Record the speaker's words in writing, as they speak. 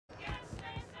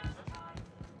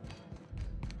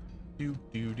Do,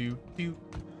 do, do, do.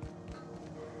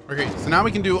 Okay, so now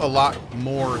we can do a lot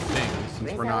more things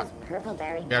since we're not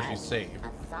we actually saved.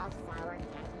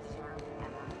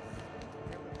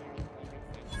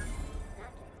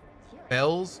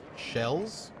 Bell's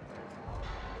shells?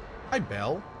 Hi,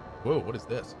 Belle. Whoa, what is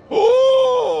this?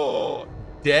 Oh!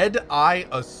 Dead Eye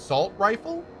Assault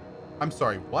Rifle? I'm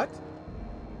sorry, what?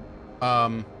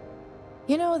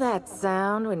 You know that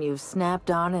sound when you've snapped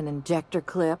on an injector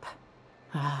clip?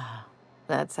 Ah,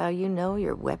 that's how you know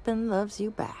your weapon loves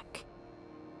you back.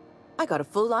 I got a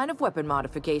full line of weapon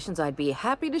modifications I'd be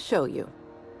happy to show you.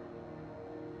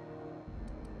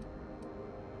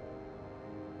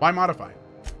 Why modify?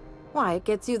 Why, it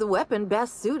gets you the weapon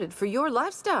best suited for your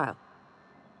lifestyle.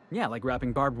 Yeah, like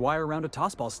wrapping barbed wire around a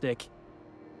tossball stick.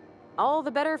 All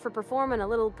the better for performing a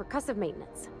little percussive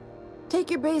maintenance. Take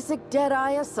your basic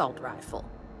Deadeye assault rifle.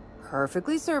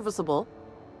 Perfectly serviceable.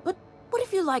 But what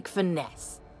if you like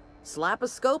finesse? Slap a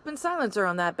scope and silencer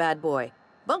on that bad boy.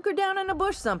 Bunker down in a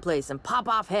bush someplace and pop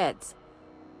off heads.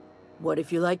 What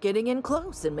if you like getting in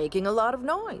close and making a lot of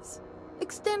noise?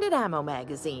 Extended ammo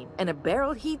magazine and a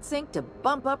barrel heatsink to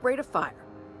bump up rate of fire.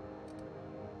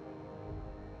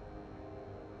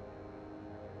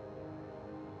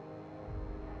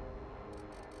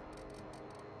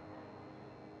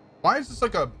 Why is this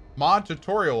like a mod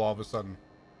tutorial all of a sudden?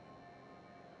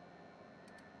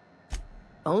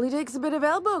 Only takes a bit of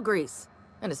elbow grease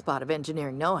and a spot of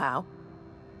engineering know-how.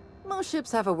 Most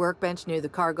ships have a workbench near the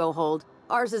cargo hold.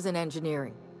 Ours is in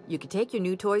engineering. You could take your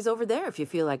new toys over there if you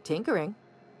feel like tinkering.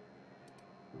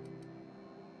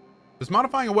 Does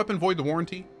modifying a weapon void the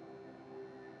warranty?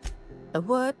 A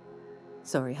what?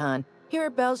 Sorry, hon. Here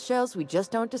at Bell's Shells, we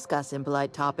just don't discuss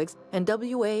impolite topics, and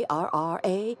WARRANTIES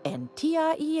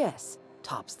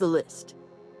tops the list.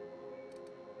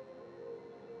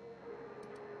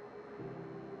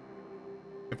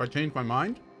 If I change my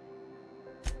mind?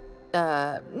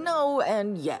 No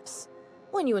and yes.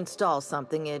 When you install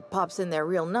something, it pops in there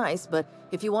real nice, but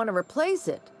if you want to replace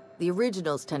it, the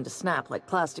originals tend to snap like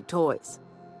plastic toys.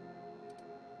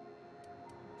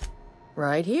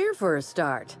 Right here for a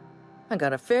start. I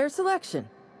got a fair selection.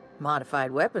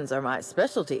 Modified weapons are my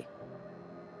specialty.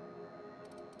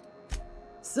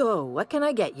 So, what can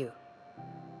I get you?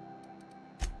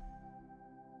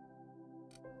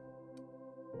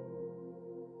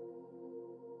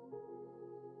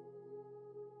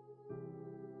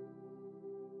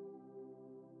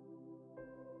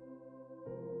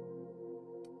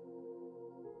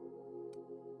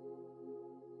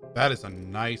 That is a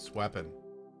nice weapon.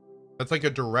 That's like a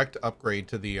direct upgrade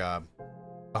to the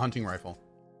hunting rifle.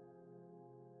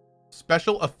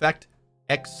 Special effect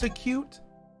execute?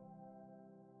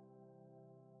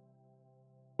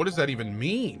 What does that even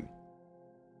mean?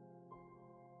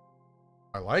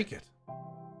 I like it.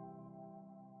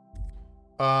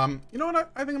 You know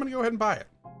what? I think I'm gonna go ahead and buy it.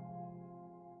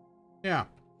 Yeah.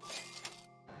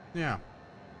 Yeah,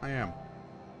 I am.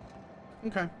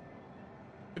 Okay.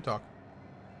 Good talk.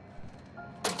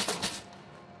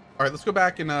 All right, let's go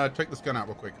back and check this gun out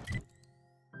real quick.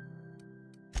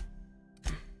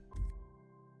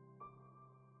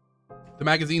 The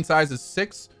magazine size is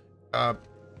 6. Yeah,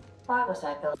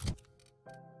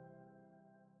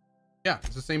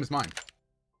 it's the same as mine.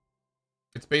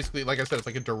 It's basically, like I said, it's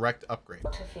like a direct upgrade.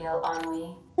 To feel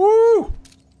ennui. Woo!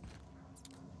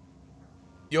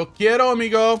 Yo quiero,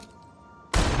 amigo.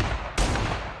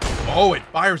 Oh, it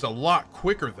fires a lot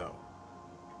quicker, though.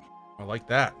 I like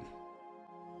that.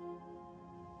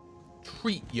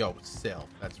 Treat yourself.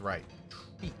 That's right.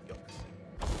 Treat yourself.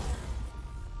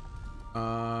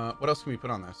 What else can we put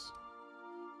on this?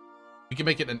 We can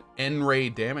make it an N-ray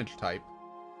damage type.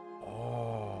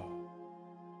 Oh.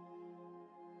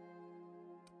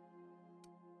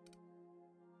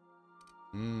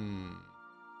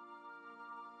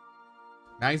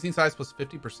 Magazine size plus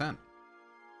 50%.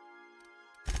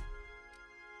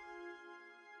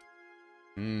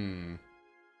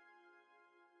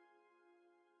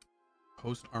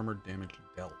 Post armor damage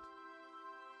dealt.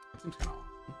 That seems kind of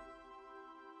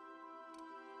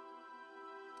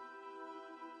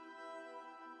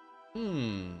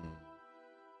awesome.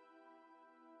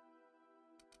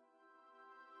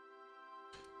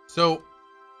 So,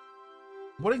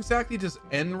 what exactly does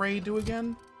N-ray do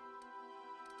again?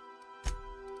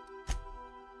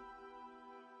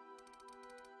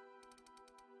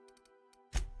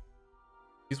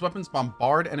 These weapons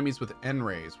bombard enemies with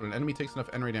N-rays. When an enemy takes enough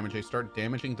N-ray damage, they start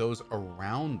damaging those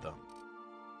around them.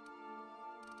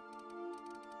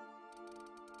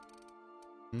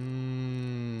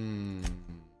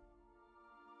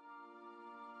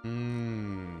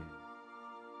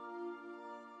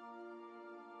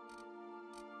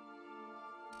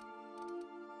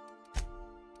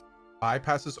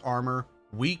 Bypasses armor.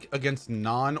 Weak against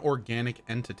non-organic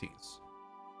entities.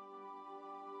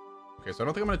 Okay, so I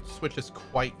don't think I'm going to switch this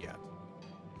quite yet.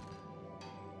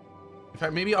 In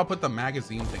fact, maybe I'll put the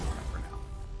magazine thing on it for now.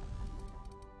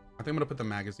 I think I'm going to put the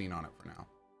magazine on it for now.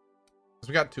 Because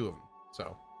we got 2 of them.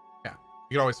 So, yeah.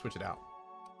 You can always switch it out.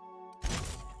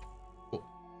 Cool.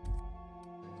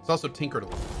 It's also tinkered a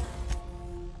little.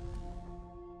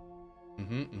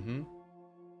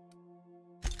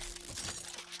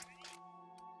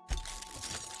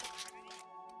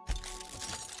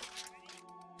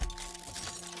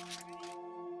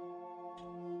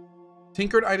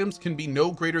 Tinkered items can be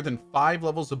no greater than 5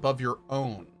 levels above your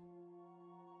own.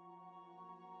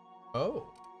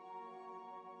 Oh.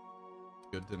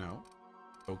 Good to know.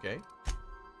 Okay.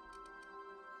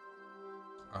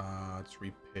 Let's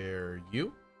repair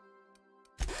you.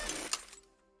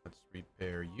 Let's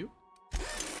repair you.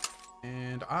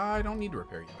 And I don't need to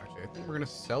repair you, actually. I think we're going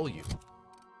to sell you.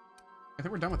 I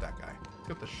think we're done with that guy. Let's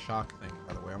get the shock thing,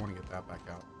 by the way. I want to get that back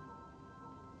out.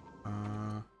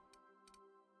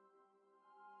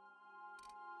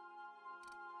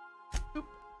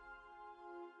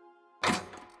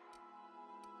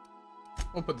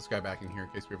 We'll put this guy back in here in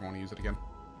case we ever want to use it again.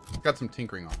 It's got some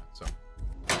tinkering on it, so.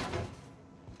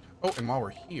 Oh, and while we're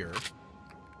here,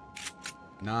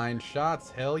 9 shots.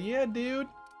 Hell yeah, dude.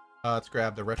 Let's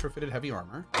grab the retrofitted heavy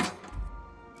armor.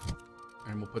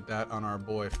 And we'll put that on our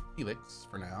boy Felix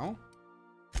for now.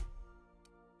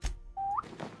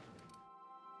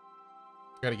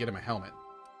 Gotta get him a helmet.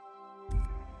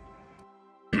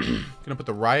 Gonna put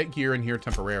the riot gear in here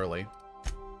temporarily.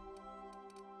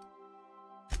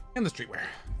 And the streetwear.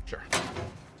 Sure.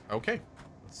 Okay.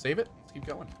 Let's save it. Let's keep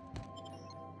going.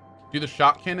 Do the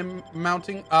shot cannon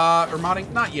mounting, or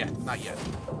modding? Not yet. Not yet.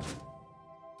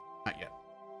 Not yet.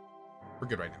 We're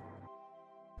good right now.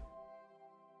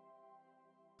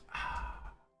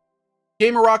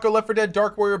 Gamer Rocco, Left 4 Dead,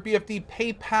 Dark Warrior, BFD,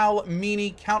 PayPal,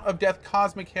 Meanie, Count of Death,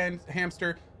 Cosmic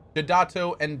Hamster,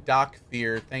 Dadato, and Doc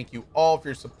Fear. Thank you all for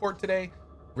your support today.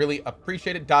 Really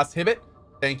appreciate it. Das Hibbit,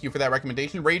 thank you for that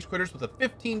recommendation. Rage Quitters with a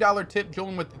 $15 tip.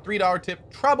 Julian with the $3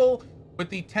 tip. Trouble with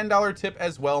the $10 tip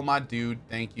as well, my dude.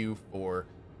 Thank you for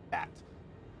that.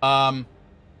 I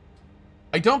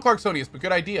don't Clarksonius, but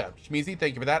good idea. Shmeezy,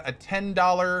 thank you for that. A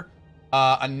 $10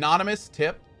 anonymous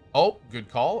tip. Oh, good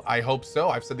call. I hope so.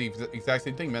 I've said the exact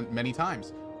same thing many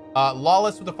times.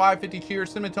 Lawless with a 550 cheer.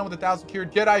 Cinnamon Tone with a 1,000 cheer.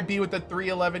 Jedi B with a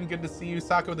 311. Good to see you.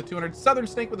 Saka with a 200. Southern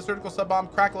Snake with a surgical sub bomb.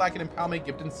 Crackalacken and Palme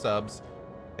Gifted subs.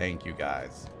 Thank you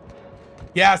guys.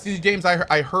 Yeah, CZ James,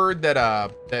 I heard that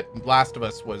that Last of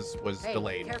Us was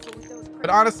delayed. But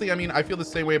honestly, I mean, I feel the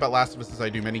same way about Last of Us as I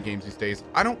do many games these days.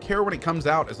 I don't care when it comes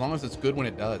out as long as it's good when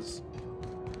it does.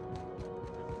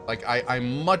 Like, I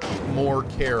much more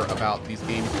care about these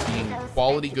games being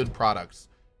quality, good products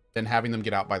than having them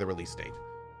get out by the release date.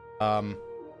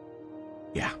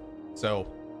 Yeah, so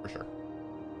for sure.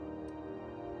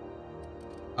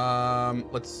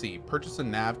 Let's see. Purchase a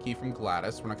nav key from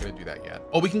Gladys. We're not going to do that yet.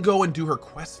 Oh, we can go and do her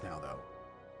quest now, though.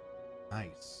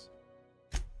 Nice.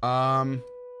 We're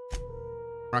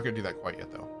not going to do that quite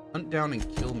yet, though. Hunt down and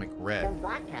kill McRed. The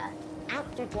vodka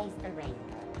aftertaste the rainbow.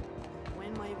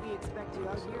 When might we expect you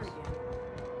out here again?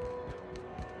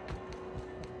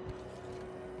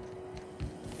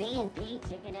 C&P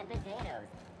chicken and potatoes.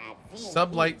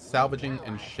 Sublight salvaging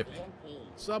and shipping.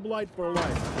 Sublight for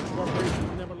life.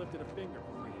 Corporations never lifted a finger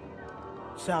for me.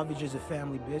 Salvage is a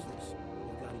family business.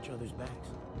 We've got each other's backs.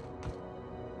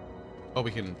 Oh, we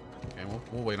can. Okay,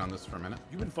 we'll wait on this for a minute.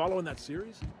 You been following that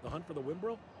series? The Hunt for the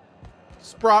Wimbrel?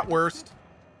 Spratwurst.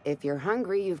 If you're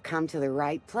hungry, you've come to the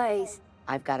right place.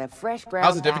 I've got a fresh brown.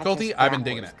 How's the difficulty? I've been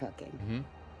digging it. Cooking.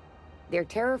 They're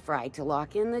terror fried to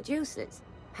lock in the juices.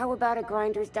 How about a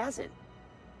grinder's dozen?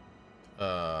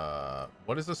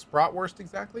 What is a Spratwurst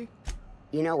exactly?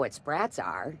 You know what sprats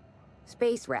are?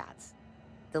 Space rats.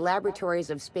 The laboratories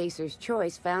of Spacer's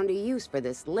Choice found a use for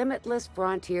this limitless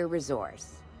frontier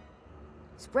resource.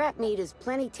 Sprat meat is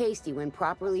plenty tasty when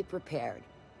properly prepared.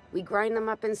 We grind them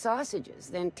up in sausages,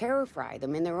 then terror fry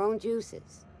them in their own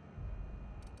juices.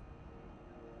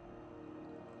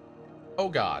 Oh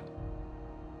God.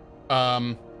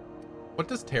 What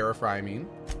does terror fry mean?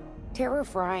 Terror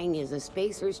frying is a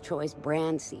Spacer's Choice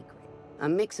brand secret. A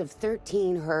mix of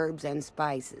 13 herbs and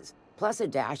spices, plus a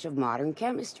dash of modern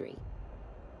chemistry.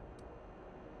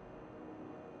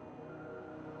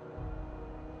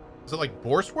 Is it like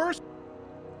Borswurst?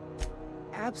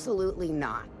 Absolutely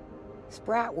not.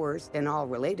 Spratwurst and all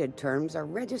related terms are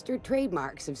registered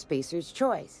trademarks of Spacer's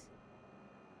Choice.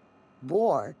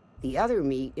 Boar, the other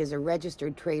meat, is a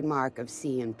registered trademark of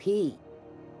C&P.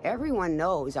 Everyone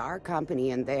knows our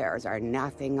company and theirs are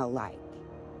nothing alike.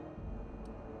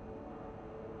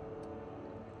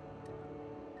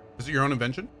 Is it your own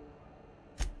invention?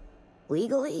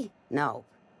 Legally? No.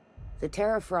 The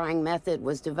terrafrying method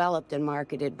was developed and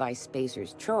marketed by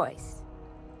Spacer's Choice.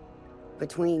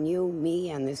 Between you,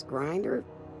 me, and this grinder,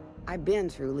 I've been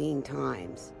through lean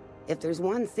times. If there's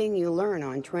one thing you learn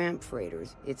on tramp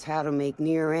freighters, it's how to make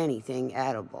near anything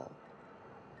edible.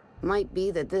 Might be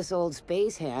that this old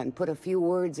space hand put a few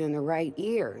words in the right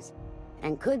ears,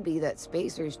 and could be that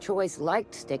Spacer's Choice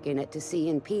liked sticking it to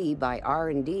C&P by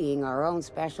R&D'ing our own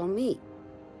special meat.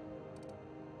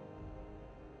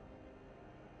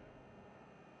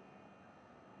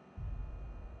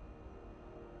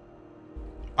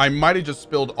 I might have just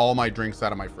spilled all my drinks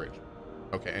out of my fridge.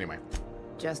 Okay, anyway.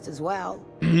 Just as well.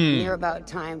 Near about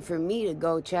time for me to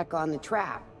go check on the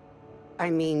trap.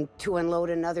 I mean, to unload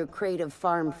another crate of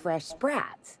farm-fresh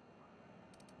sprats.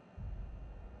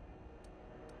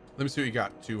 Let me see what you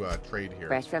got to trade here.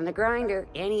 Fresh from the grinder,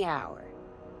 any hour.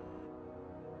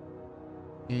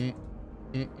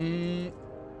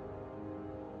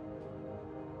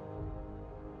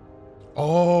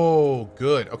 Oh,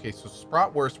 good. Okay, so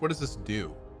Spratwurst, what does this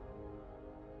do?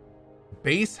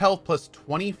 Base health plus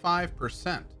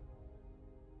 25%.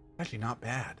 Actually, not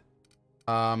bad.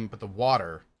 But the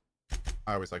water,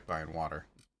 I always like buying water.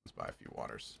 Let's buy a few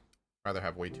waters. Rather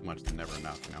have way too much than never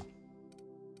enough, you know?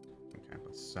 Okay,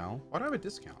 let's sell. Why do I have a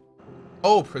discount?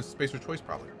 Oh, for Spacer Choice,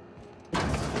 probably.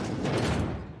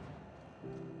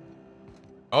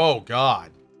 Oh,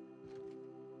 God.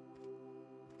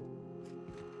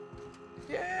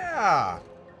 Yeah.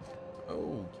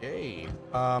 Okay.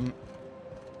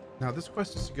 Now this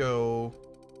quest is to go...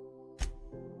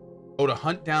 Oh, to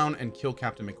hunt down and kill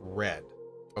Captain McRed.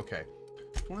 Okay.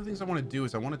 So one of the things I want to do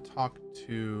is I want to talk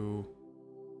to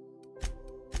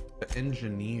the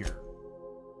engineer.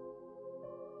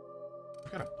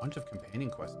 I've got a bunch of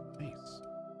companion quests. Nice.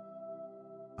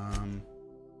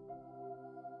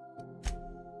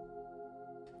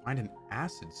 Find an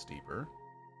acid steeper.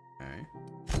 Okay.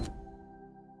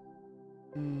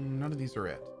 None of these are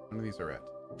it. None of these are it.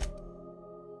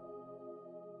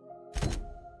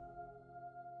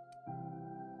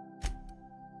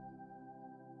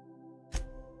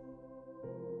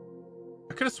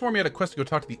 I could have sworn we had a quest to go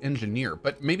talk to the engineer,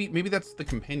 but maybe that's the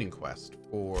companion quest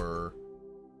for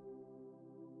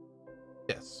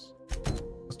this.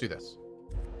 Let's do this.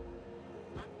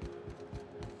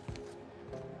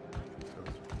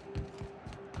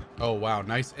 Oh wow,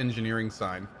 nice engineering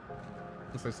sign.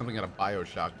 Looks like something out of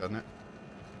BioShock, doesn't it?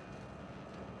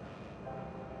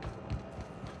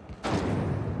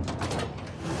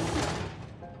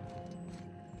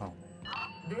 Oh.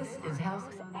 This is House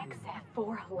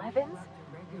XF411s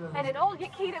and an old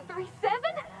Yakita 37?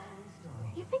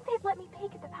 You think they'd let me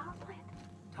peek at the power plant?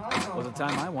 Well, the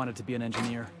time I wanted to be an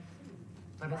engineer.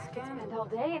 Spend all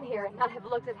day in here and not have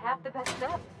looked at half the best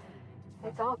stuff.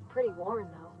 It's all pretty worn,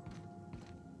 though.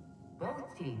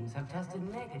 Both teams have tested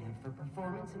negative for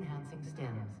performance-enhancing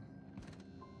stims.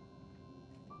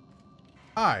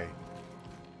 Hi.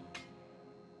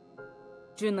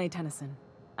 Junlei Tennyson.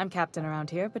 I'm captain around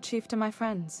here, but chief to my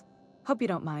friends. Hope you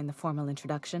don't mind the formal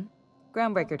introduction.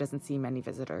 Groundbreaker doesn't see many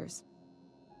visitors.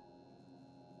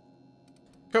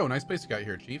 Cool, nice place you got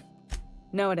here, Chief.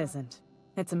 No, it isn't.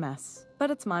 It's a mess. But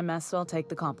it's my mess, so I'll take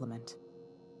the compliment.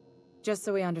 Just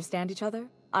so we understand each other,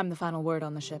 I'm the final word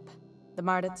on the ship. The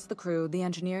Mardits, the crew, the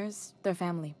engineers, their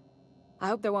family. I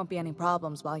hope there won't be any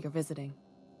problems while you're visiting.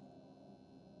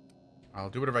 I'll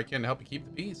do whatever I can to help you keep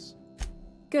the peace.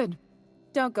 Good.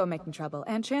 Don't go making trouble,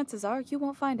 and chances are you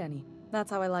won't find any.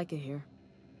 That's how I like it here.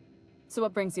 So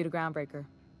what brings you to Groundbreaker?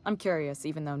 I'm curious,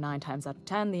 even though 9 times out of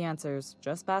 10 the answer's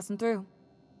just passing through.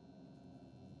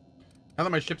 Now that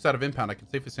my ship's out of impound, I can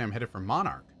safely say I'm headed for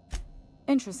Monarch.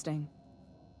 Interesting.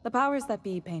 The powers that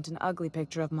be paint an ugly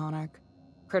picture of Monarch.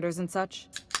 Critters and such.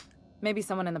 Maybe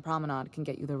someone in the promenade can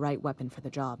get you the right weapon for the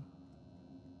job.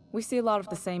 We see a lot of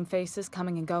the same faces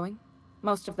coming and going.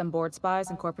 Most of them board spies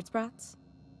and corporate sprats.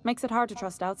 Makes it hard to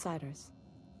trust outsiders.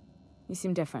 You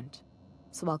seem different,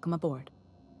 so welcome aboard.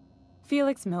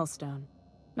 Felix Millstone.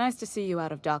 Nice to see you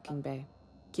out of docking bay.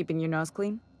 Keeping your nose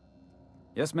clean?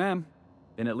 Yes, ma'am.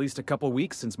 Been at least a couple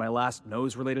weeks since my last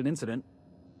nose-related incident.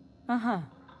 Uh-huh.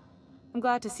 I'm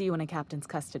glad to see you in a captain's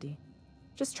custody.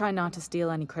 Just try not to steal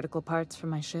any critical parts from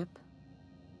my ship.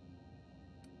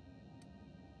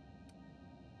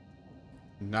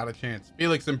 Not a chance.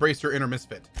 Felix, embrace your inner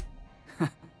misfit.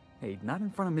 Hey, not in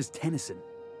front of Miss Tennyson.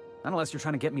 Not unless you're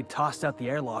trying to get me tossed out the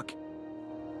airlock.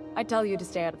 I'd tell you to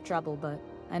stay out of trouble, but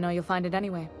I know you'll find it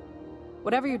anyway.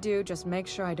 Whatever you do, just make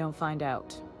sure I don't find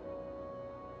out.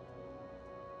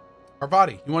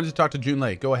 Parvati, you wanted to talk to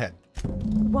Junlei. Go ahead.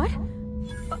 What?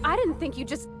 I didn't think you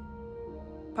just...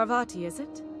 Parvati, is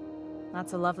it?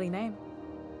 That's a lovely name.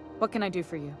 What can I do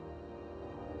for you?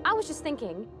 I was just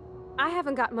thinking, I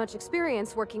haven't got much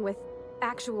experience working with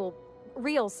actual,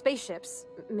 real spaceships,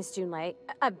 Miss Junlei.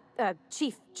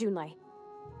 Chief Junlei.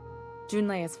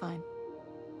 Junlei is fine.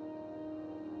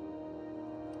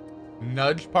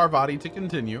 Nudge Parvati to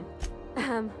continue.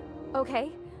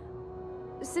 Okay.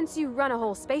 Since you run a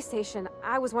whole space station,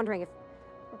 I was wondering if,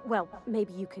 well,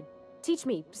 maybe you could teach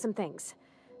me some things.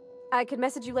 I could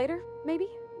message you later, maybe?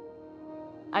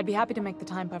 I'd be happy to make the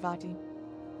time, Parvati.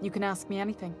 You can ask me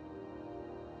anything.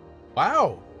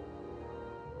 Wow.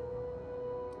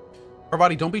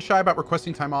 Parvati, don't be shy about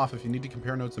requesting time off if you need to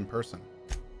compare notes in person.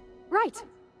 Right.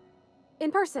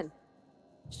 In person.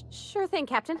 Sure thing,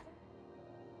 Captain.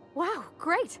 Wow,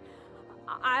 great.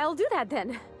 I'll do that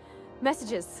then.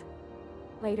 Messages.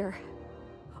 Later.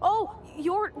 Oh,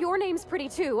 your name's pretty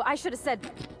too. I should have said...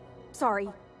 Sorry.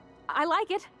 I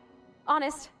like it.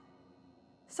 Honest.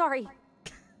 Sorry.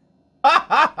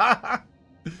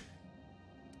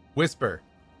 Whisper.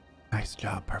 Nice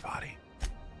job, Parvati.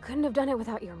 Couldn't have done it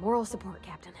without your moral support,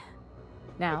 Captain.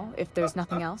 Now, if there's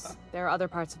nothing else, there are other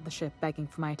parts of the ship begging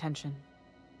for my attention.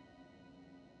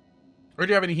 Or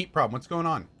do you have any heat problem? What's going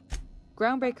on?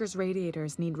 Groundbreaker's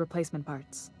radiators need replacement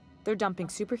parts. They're dumping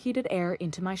superheated air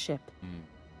into my ship.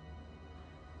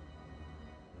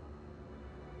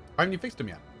 Why haven't you fixed them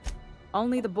yet?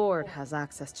 Only the board has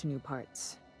access to new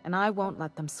parts, and I won't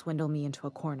let them swindle me into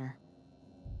a corner.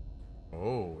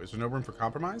 Oh, is there no room for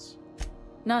compromise?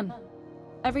 None.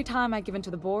 Every time I give in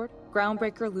to the board,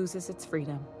 Groundbreaker loses its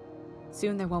freedom.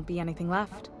 Soon there won't be anything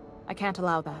left. I can't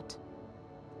allow that.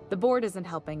 The board isn't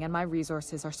helping, and my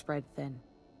resources are spread thin.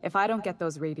 If I don't get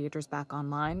those radiators back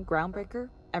online, Groundbreaker,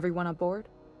 everyone aboard,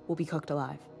 will be cooked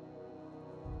alive.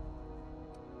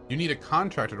 You need a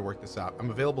contractor to work this out.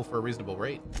 I'm available for a reasonable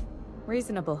rate.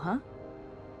 Reasonable, huh?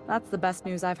 That's the best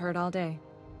news I've heard all day.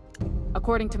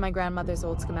 According to my grandmother's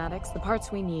old schematics, the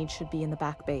parts we need should be in the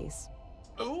back bays.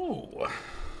 Ooh.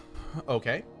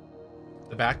 Okay.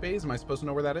 The back bays? Am I supposed to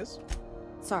know where that is?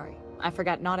 Sorry, I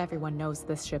forgot not everyone knows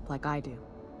this ship like I do.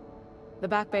 The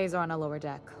back bays are on a lower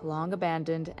deck, long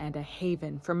abandoned, and a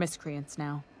haven for miscreants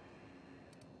now.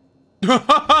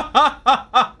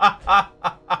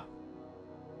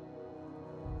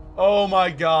 Oh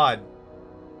my god.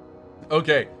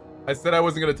 Okay, I said I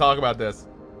wasn't going to talk about this,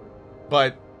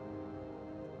 but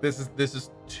this is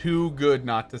too good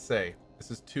not to say. This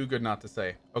is too good not to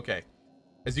say. Okay,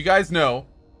 as you guys know,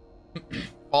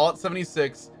 Fallout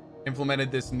 76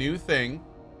 implemented this new thing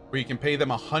where you can pay them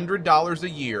 $100 a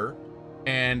year,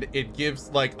 and it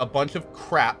gives like a bunch of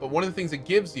crap. But one of the things it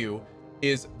gives you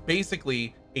is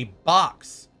basically a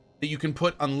box that you can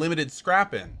put unlimited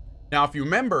scrap in. Now, if you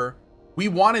remember, we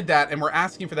wanted that and we're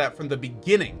asking for that from the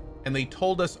beginning, and they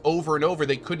told us over and over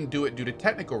they couldn't do it due to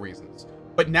technical reasons.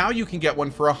 But now you can get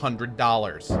one for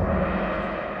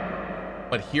 $100.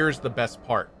 But here's the best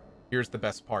part. Here's the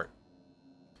best part.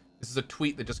 This is a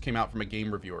tweet that just came out from a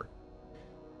game reviewer.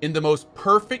 In the most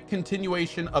perfect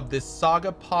continuation of this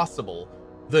saga possible,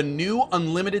 the new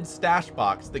unlimited stash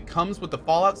box that comes with the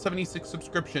Fallout 76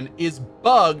 subscription is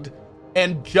bugged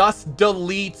and just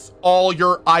deletes all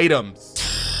your items.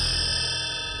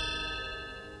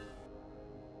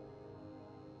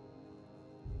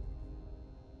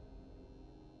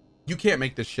 You can't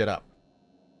make this shit up.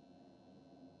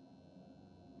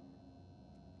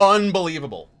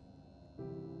 Unbelievable.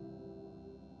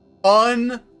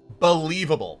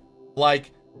 Unbelievable.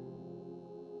 Like,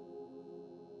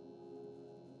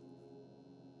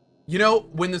 you know,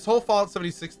 when this whole Fallout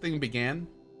 76 thing began,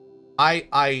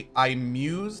 I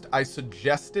mused, I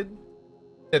suggested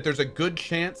that there's a good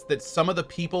chance that some of the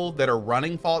people that are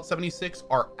running Fallout 76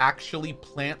 are actually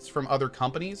plants from other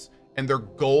companies, and their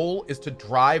goal is to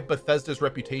drive Bethesda's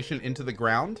reputation into the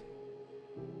ground.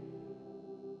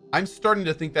 I'm starting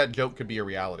to think that joke could be a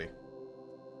reality.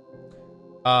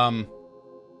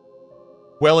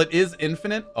 Well, it is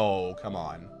infinite. Oh, come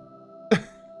on.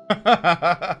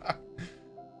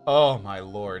 Oh my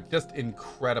lord, just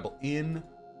incredible.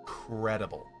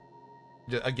 Incredible.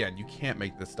 Again, you can't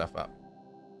make this stuff up.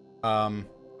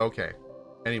 Okay.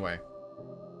 Anyway,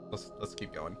 let's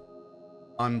keep going.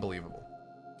 Unbelievable.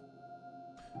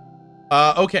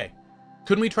 Okay.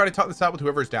 Couldn't we try to talk this out with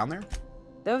whoever's down there?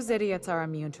 Those idiots are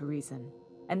immune to reason,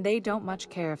 and they don't much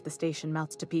care if the station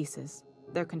melts to pieces.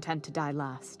 They're content to die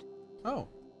last. Oh.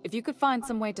 If you could find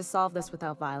some way to solve this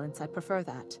without violence, I'd prefer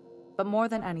that. But more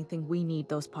than anything, we need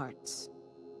those parts.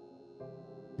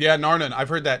 Yeah, Narnan, I've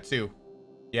heard that too.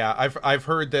 Yeah, I've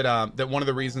heard that that one of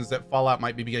the reasons that Fallout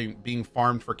might be being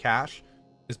farmed for cash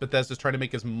is Bethesda's trying to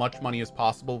make as much money as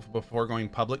possible before going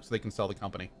public so they can sell the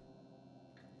company.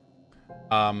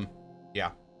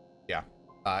 Yeah.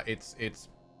 It's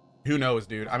who knows,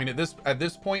 dude. I mean, at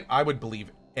this point, I would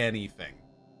believe anything.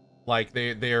 Like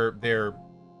they're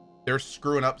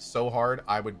screwing up so hard.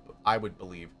 I would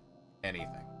believe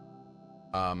anything.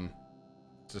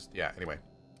 Just yeah. Anyway,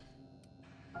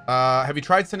 have you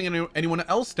tried sending anyone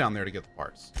else down there to get the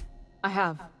parts? I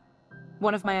have.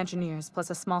 One of my engineers,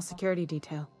 plus a small security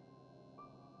detail.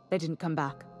 They didn't come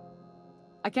back.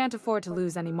 I can't afford to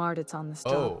lose any Mardits on this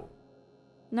job. Oh.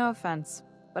 No offense,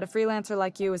 but a freelancer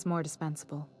like you is more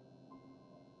dispensable.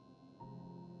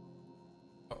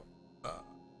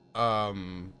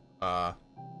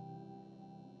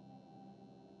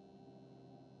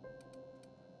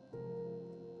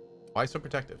 Why so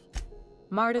protective?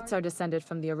 Mardits are descended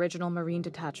from the original Marine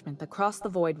detachment that crossed the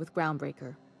void with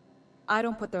Groundbreaker. I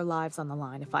don't put their lives on the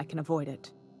line if I can avoid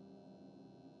it.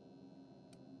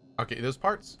 Okay, those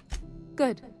parts?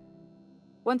 Good.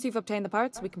 Once you've obtained the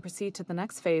parts, we can proceed to the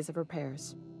next phase of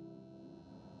repairs.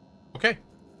 Okay.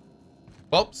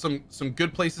 Well, some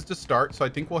good places to start, so I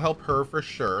think we'll help her for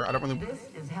sure. I don't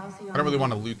really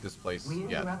want to loot this place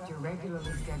yet. Your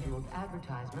regularly scheduled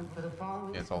advertisement for the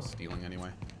following. Yeah, it's all stealing anyway.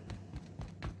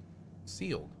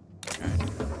 Sealed. Okay.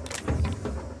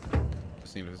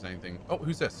 Just seeing if there's anything. Oh,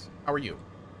 who's this? How are you?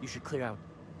 You should clear out.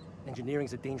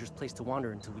 Engineering's a dangerous place to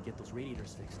wander until we get those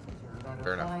radiators fixed.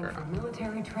 Fair enough, fair enough.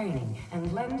 Military training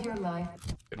and lend your life.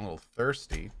 Getting a little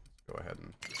thirsty. Go ahead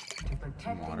and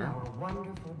some water. Our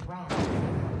wonderful brand.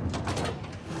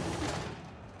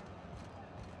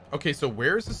 Okay, so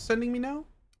where is this sending me now?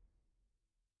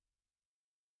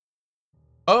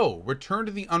 Oh, return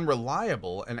to the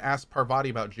Unreliable and ask Parvati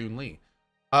about June Lee.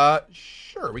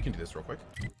 Sure, we can do this real quick.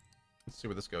 Let's see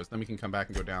where this goes. Then we can come back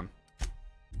and go down.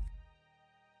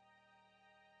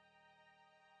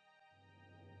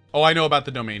 Oh, I know about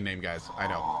the domain name, guys. I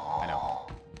know.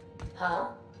 Huh?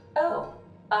 Oh,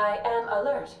 I am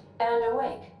alert and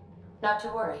awake. Not to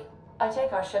worry. I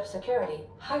take our ship's security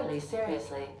highly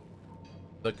seriously.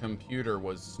 The computer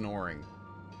was snoring.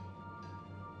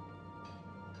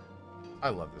 I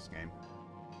love this game.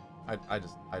 I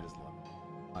just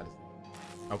love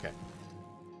it. Okay.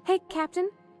 Hey, Captain.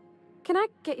 Can I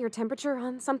get your temperature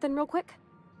on something real quick?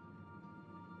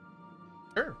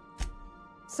 Sure.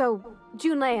 So,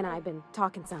 Junlei and I have been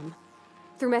talking some.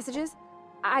 Through messages,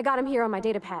 I got him here on my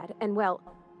datapad, and well,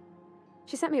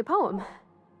 she sent me a poem.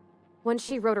 One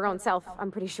she wrote her own self, I'm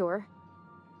pretty sure.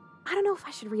 I don't know if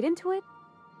I should read into it.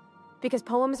 Because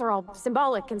poems are all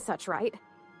symbolic and such, right?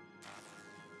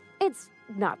 It's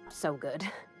not so good.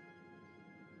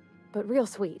 But real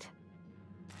sweet.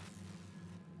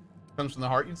 Comes from the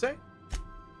heart, you'd say?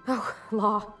 Oh,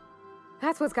 law.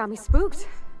 That's what's got me spooked.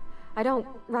 I don't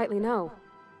rightly know.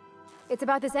 It's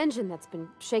about this engine that's been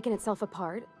shaking itself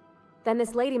apart. Then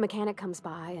this lady mechanic comes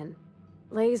by and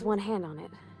lays one hand on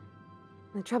it.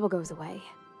 The trouble goes away.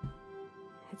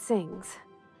 It sings.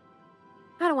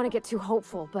 I don't want to get too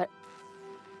hopeful, but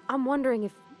I'm wondering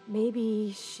if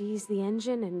maybe she's the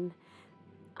engine and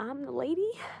I'm the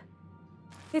lady?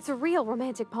 It's a real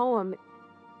romantic poem. It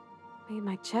made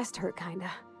my chest hurt,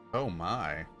 kinda. Oh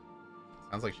my.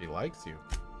 Sounds like she likes you.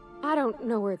 I don't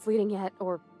know where it's leading yet,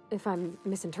 or if I'm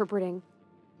misinterpreting.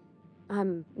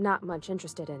 I'm not much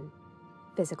interested in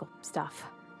physical stuff.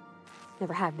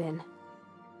 Never have been.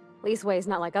 Leastways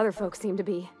not like other folks seem to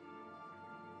be.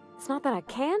 It's not that I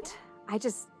can't, I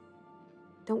just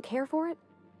don't care for it.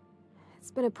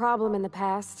 It's been a problem in the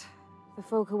past. The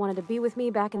folk who wanted to be with me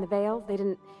back in the Vale,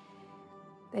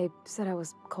 they said I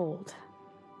was cold.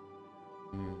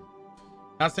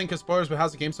 Not saying spoilers, but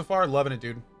how's the game so far? Loving it,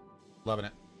 dude. Loving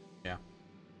it. Yeah.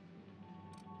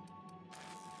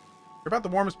 You're about the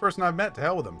warmest person I've met. To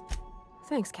hell with him.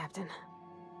 Thanks, Captain.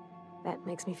 That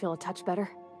makes me feel a touch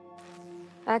better.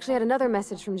 I actually had another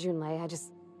message from Junlei. I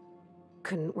just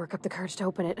couldn't work up the courage to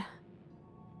open it.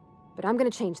 But I'm gonna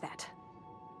change that.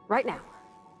 Right now.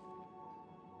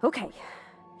 Okay,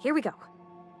 here we go.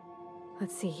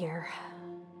 Let's see here.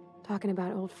 Talking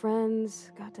about old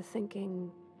friends, got to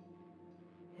thinking...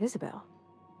 Isabel?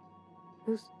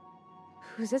 Who's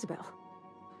Isabel?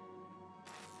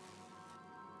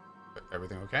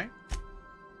 Everything okay?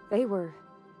 They were...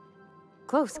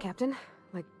 close, Captain.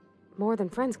 Like, more than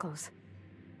friends close.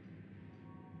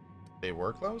 They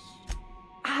were close?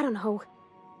 I don't know.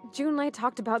 Junlei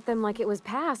talked about them like it was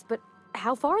past, but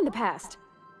how far in the past?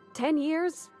 10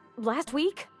 years? Last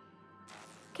week?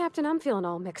 Captain, I'm feeling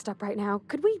all mixed up right now.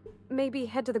 Could we maybe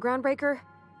head to the Groundbreaker?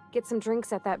 Get some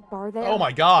drinks at that bar there? Oh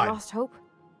my god! Lost Hope?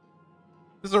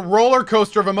 This is a roller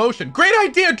coaster of emotion. Great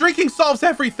idea. Drinking solves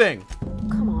everything.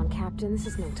 Come on, Captain. This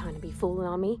is no time to be fooling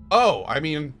on me. Oh, I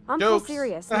mean, I'm jokes. full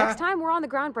serious. Next time we're on the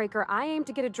Groundbreaker, I aim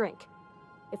to get a drink.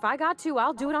 If I got to,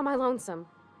 I'll do it on my lonesome.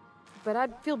 But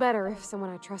I'd feel better if someone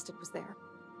I trusted was there.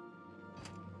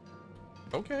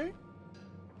 Okay.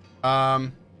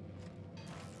 Let's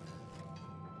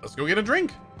go get a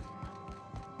drink.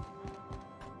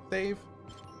 Save.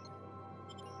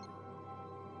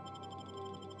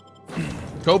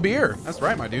 Co-beer. That's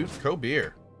right, my dudes.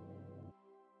 Co-beer.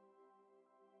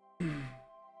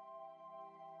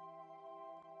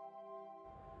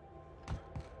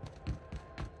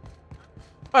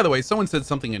 By the way, someone said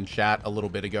something in chat a little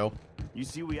bit ago. You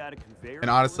see, we had a conveyor. And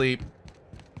honestly,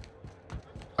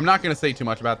 I'm not going to say too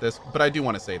much about this, but I do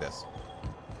want to say this.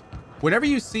 Whenever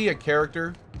you see a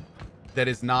character that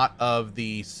is not of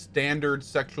the standard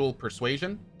sexual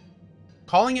persuasion,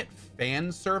 calling it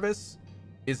fan service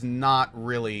is not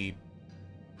really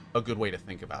a good way to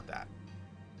think about that.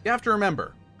 You have to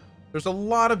remember, there's a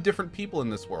lot of different people in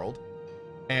this world,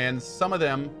 and some of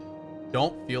them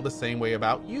don't feel the same way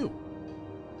about you.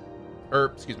 Or,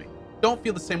 excuse me, don't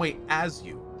feel the same way as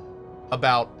you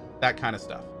about that kind of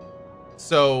stuff.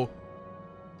 So,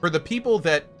 for the people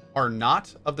that are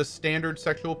not of the standard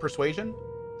sexual persuasion,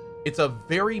 it's a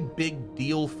very big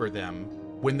deal for them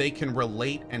when they can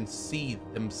relate and see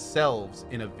themselves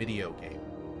in a video game.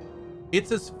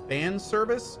 It's as fan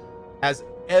service as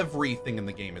everything in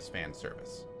the game is fan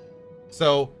service.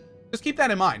 So just keep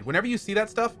that in mind. Whenever you see that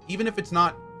stuff, even if it's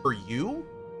not for you,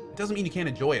 it doesn't mean you can't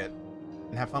enjoy it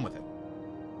and have fun with it.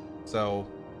 So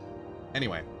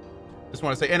anyway, just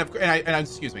want to say, and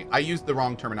excuse me, I used the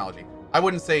wrong terminology. I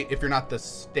wouldn't say if you're not the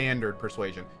standard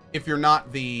persuasion, if you're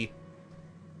not the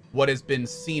what has been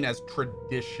seen as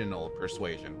traditional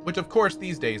persuasion, which of course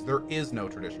these days there is no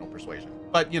traditional persuasion,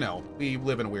 but you know, we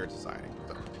live in a weird society.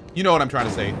 So, you know what I'm trying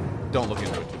to say. Don't look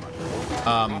into it too much.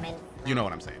 You know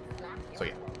what I'm saying. So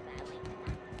yeah.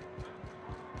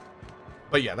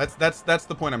 But yeah, that's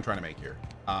the point I'm trying to make here.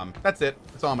 That's it.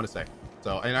 That's all I'm going to say.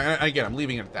 So, and again, I'm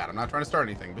leaving it at that. I'm not trying to start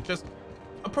anything, but just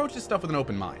approach this stuff with an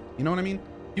open mind. You know what I mean?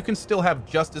 You can still have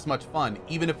just as much fun,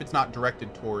 even if it's not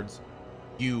directed towards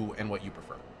you and what you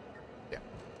prefer. Yeah,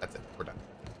 that's it. We're done.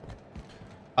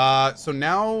 So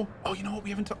now, oh, you know what?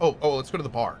 We haven't. Oh, let's go to the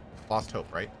bar. Lost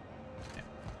Hope, right?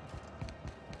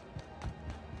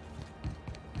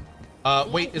 Yeah.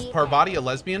 Wait, is Parvati a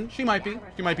lesbian? She might be.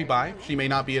 She might be bi. She may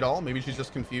not be at all. Maybe she's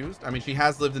just confused. I mean, she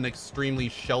has lived an extremely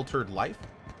sheltered life,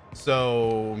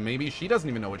 so maybe she doesn't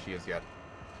even know what she is yet.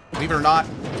 Believe it or not,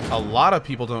 a lot of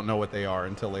people don't know what they are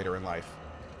until later in life.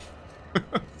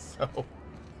 So,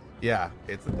 yeah,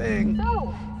 it's a thing.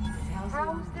 So,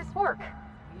 how's this work?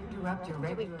 Do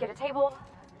we get a table?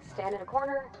 Stand in a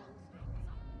corner?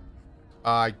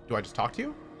 Do I just talk to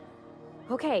you?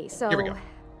 Okay, so Here we go.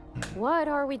 What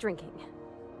are we drinking?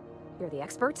 You're the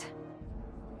expert.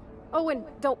 Oh, and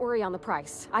don't worry on the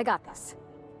price. I got this.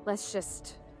 Let's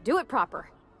just do it proper.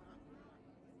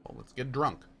 Well, let's get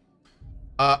drunk.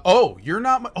 Oh, you're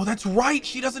not. Oh, that's right.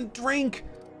 She doesn't drink.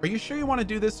 Are you sure you want to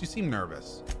do this? You seem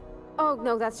nervous. Oh,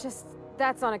 no, that's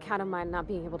on account of my not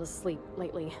being able to sleep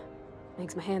lately.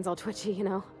 Makes my hands all twitchy, you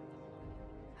know.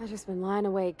 I've just been lying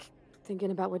awake,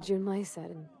 thinking about what Junlei said,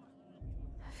 and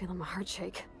feeling my heart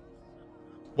shake.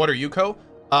 What are you, Ko?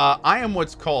 I am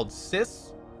what's called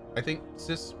cis. I think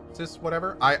cis,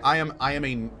 whatever. I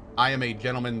am a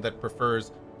gentleman that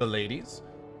prefers the ladies,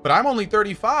 but I'm only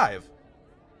 35.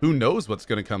 Who knows what's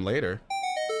gonna come later?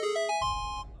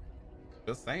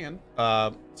 Just saying.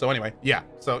 So anyway, yeah.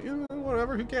 So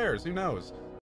whatever. Who cares? Who knows?